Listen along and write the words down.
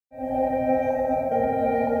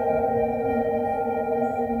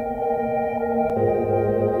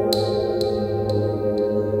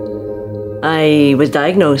I was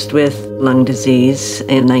diagnosed with lung disease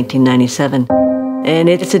in 1997. And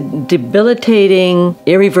it's a debilitating,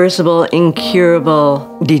 irreversible,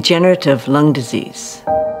 incurable, degenerative lung disease.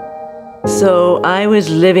 So I was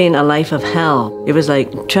living a life of hell. It was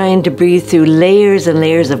like trying to breathe through layers and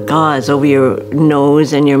layers of gauze over your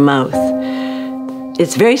nose and your mouth.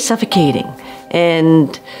 It's very suffocating,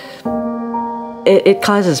 and it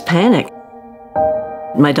causes panic.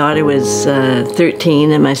 My daughter was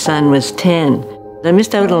 13 and my son was 10. I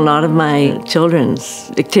missed out on a lot of my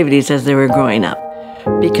children's activities as they were growing up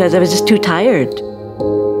because I was just too tired.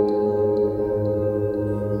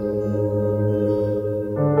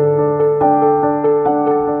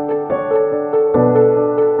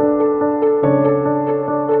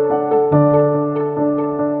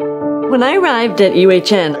 When I arrived at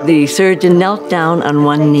UHN, the surgeon knelt down on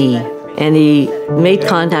one knee and he made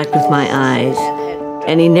contact with my eyes,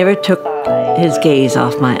 and he never took his gaze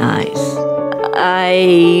off my eyes.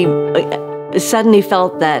 I suddenly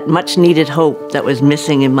felt that much needed hope that was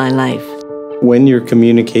missing in my life. When you're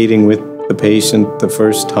communicating with the patient the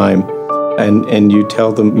first time and you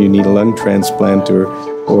tell them you need a lung transplant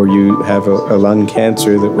or you have a lung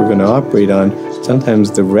cancer that we're going to operate on,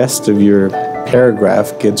 sometimes the rest of your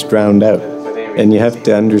paragraph gets drowned out. And you have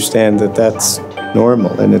to understand that that's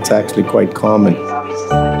normal and it's actually quite common.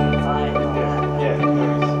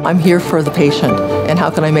 I'm here for the patient, and how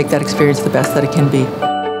can I make that experience the best that it can be?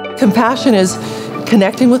 Compassion is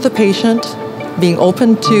connecting with the patient, being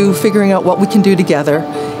open to figuring out what we can do together,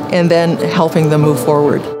 and then helping them move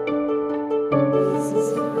forward.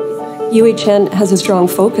 UHN has a strong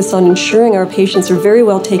focus on ensuring our patients are very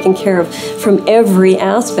well taken care of from every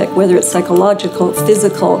aspect, whether it's psychological,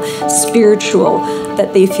 physical, spiritual,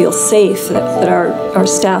 that they feel safe, that our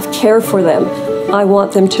staff care for them. I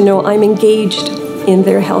want them to know I'm engaged in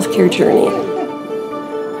their healthcare journey.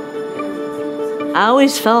 I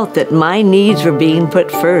always felt that my needs were being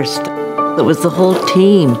put first. It was the whole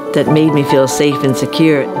team that made me feel safe and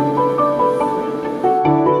secure.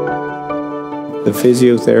 The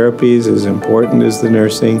physiotherapy is as important as the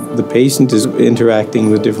nursing. The patient is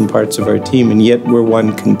interacting with different parts of our team, and yet we're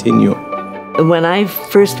one continuum. When I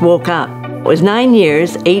first woke up, it was 9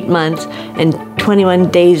 years, 8 months, and 21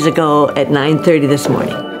 days ago at 9:30 this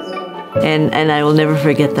morning. And I will never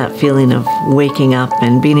forget that feeling of waking up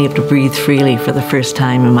and being able to breathe freely for the first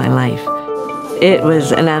time in my life. It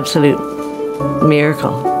was an absolute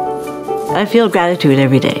miracle. I feel gratitude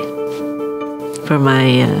every day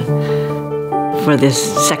for this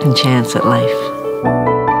second chance at life.